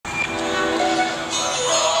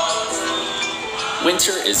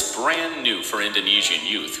Winter is brand new for Indonesian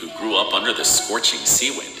youth who grew up under the scorching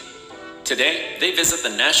sea wind. Today, they visit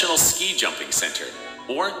the National Ski Jumping Center,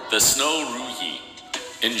 or the Snow Ruyi,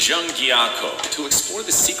 in Chongli to explore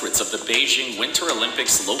the secrets of the Beijing Winter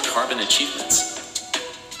Olympics low-carbon achievements.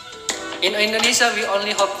 In Indonesia, we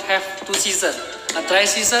only have 2 seasons, a dry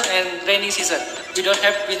season and rainy season. We don't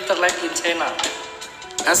have winter like in China.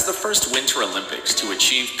 As the first Winter Olympics to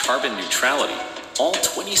achieve carbon neutrality, all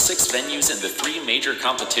 26 venues in the 3 major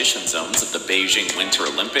competition zones of the Beijing Winter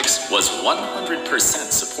Olympics was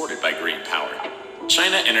 100% supported by green power.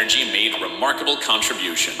 China Energy made remarkable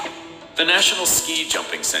contribution. The National Ski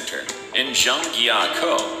Jumping Center in Chongli,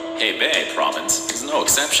 Hebei Province is no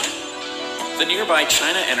exception. The nearby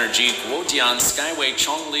China Energy Guodian Skyway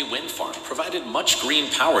Chongli wind farm provided much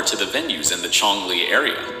green power to the venues in the Chongli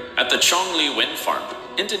area. At the Chongli wind farm,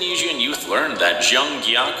 Indonesian youth learned that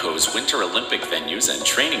Chongqi's Winter Olympic venues and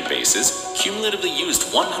training bases cumulatively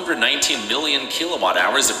used 119 million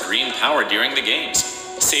kilowatt-hours of green power during the Games,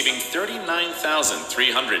 saving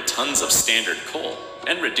 39,300 tons of standard coal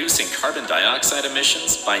and reducing carbon dioxide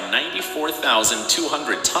emissions by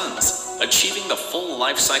 94,200 tons, achieving the full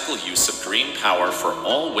life cycle use of green power for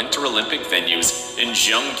all Winter Olympic venues in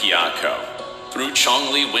Chongli. Through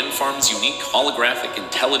Chongli Wind Farm's unique holographic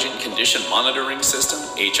intelligent condition monitoring system,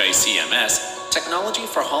 HICMS, technology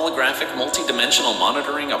for holographic multidimensional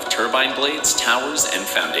monitoring of turbine blades, towers, and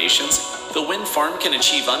foundations, the wind farm can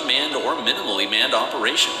achieve unmanned or minimally manned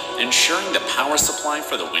operation, ensuring the power supply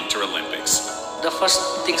for the Winter Olympics. The first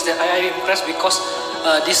things that I am impressed because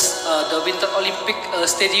the Winter Olympic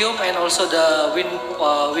Stadium and also the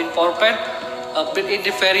wind power plant built in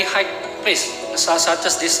the very high place, such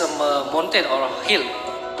as this mountain or hill.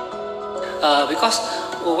 Because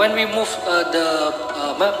when we move the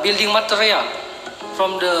building material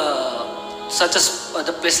from such as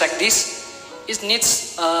the place like this,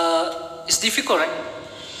 it's difficult, right?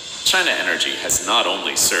 China Energy has not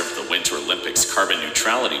only served the Winter Olympics carbon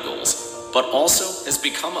neutrality goals, but also has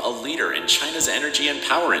become a leader in China's energy and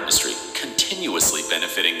power industry, continuously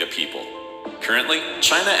benefiting the people. Currently,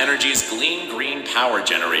 China Energy's clean green power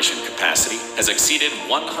generation capacity has exceeded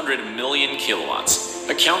 100 million kilowatts,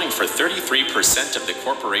 accounting for 33% of the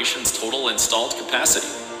corporation's total installed capacity.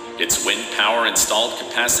 Its wind power installed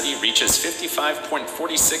capacity reaches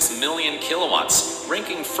 55.46 million kilowatts,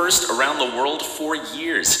 ranking first around the world for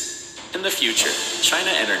years. In the future,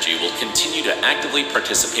 China Energy will continue to actively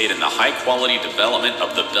participate in the high-quality development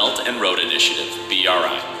of the Belt and Road Initiative,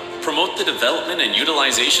 BRI, promote the development and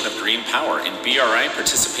utilization of green power in BRI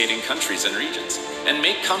participating countries and regions, and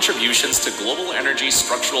make contributions to global energy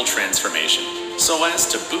structural transformation so as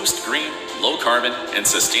to boost green, low-carbon, and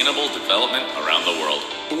sustainable development around the world.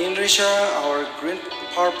 In Indonesia, our green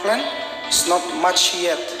power plant is not much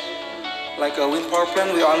yet. Like a wind power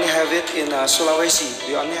plant, we only have it in Sulawesi.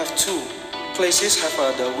 We only have 2 places have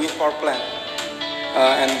the wind power plant.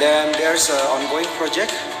 And then there's an ongoing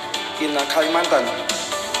project in Kalimantan.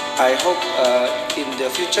 I hope in the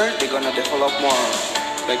future they're gonna develop more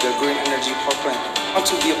like a green energy power plant. I want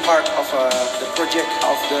to be a part of the project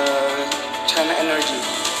of the China Energy.